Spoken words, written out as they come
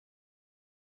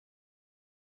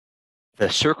The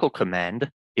circle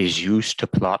command is used to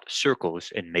plot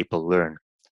circles in MapleLearn.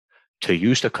 To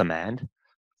use the command,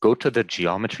 go to the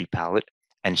geometry palette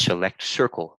and select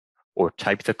circle, or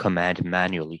type the command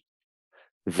manually.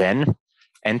 Then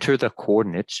enter the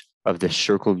coordinates of the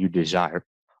circle you desire,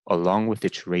 along with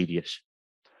its radius.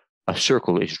 A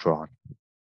circle is drawn.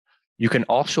 You can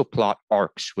also plot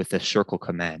arcs with the circle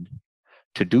command.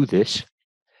 To do this,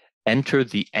 enter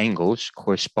the angles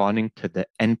corresponding to the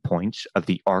endpoints of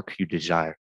the arc you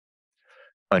desire.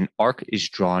 An arc is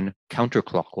drawn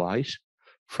counterclockwise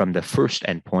from the first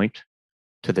endpoint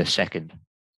to the second.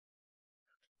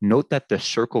 Note that the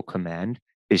circle command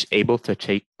is able to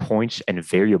take points and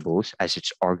variables as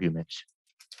its arguments.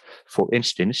 For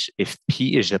instance, if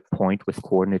P is a point with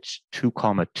coordinates 2,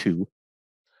 2,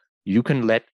 you can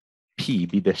let P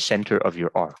be the center of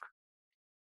your arc.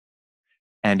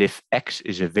 And if X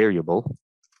is a variable,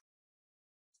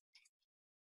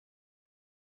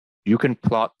 you can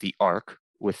plot the arc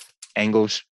with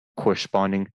angles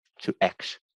corresponding to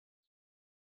X.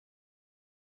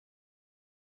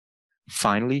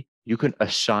 Finally, you can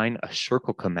assign a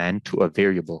circle command to a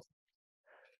variable.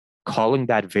 Calling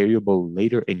that variable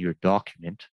later in your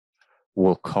document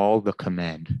will call the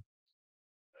command.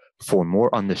 For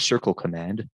more on the circle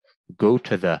command, go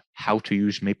to the How to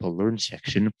Use MapleLearn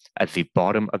section at the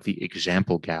bottom of the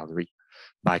example gallery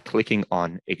by clicking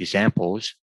on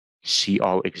Examples, See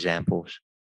All Examples.